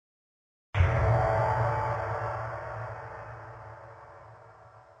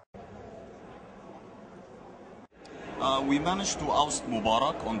We managed to oust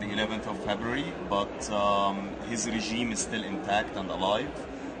Mubarak on the 11th of February, but his regime is still intact and alive.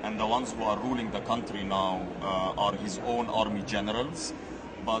 And the ones who are ruling the country now are his own army generals.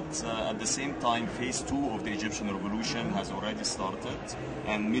 But at the same time, phase 2 of the Egyptian revolution has already started,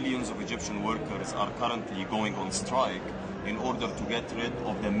 and millions of Egyptian workers are currently going on strike in order to get rid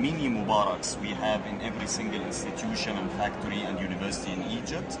of the mini Mubaraks we have in every single institution and factory and university in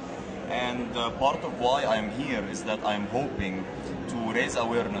Egypt. And part of why I am here is that I am hoping to raise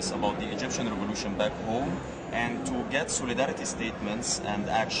awareness about the Egyptian revolution back home and to get solidarity statements and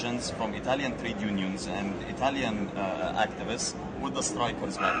actions from Italian trade unions and Italian activists with the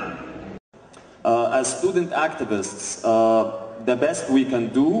strikers back home. As student activists, the best we can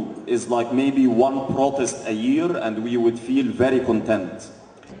do is like maybe one protest a year and we would feel very content.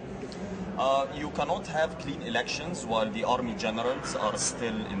 You cannot have clean elections while the army generals are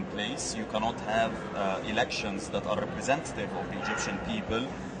still in place. You cannot have elections that are representative of the Egyptian people,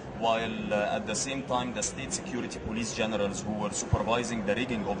 while at the same time the state security police generals who were supervising the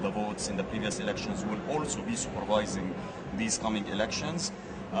rigging of the votes in the previous elections will also be supervising these coming elections.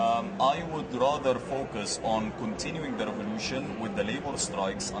 I would rather focus on continuing the revolution with the labor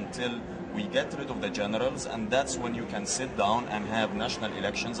strikes until we get rid of the generals, and that's when you can sit down and have national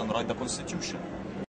elections and write the constitution.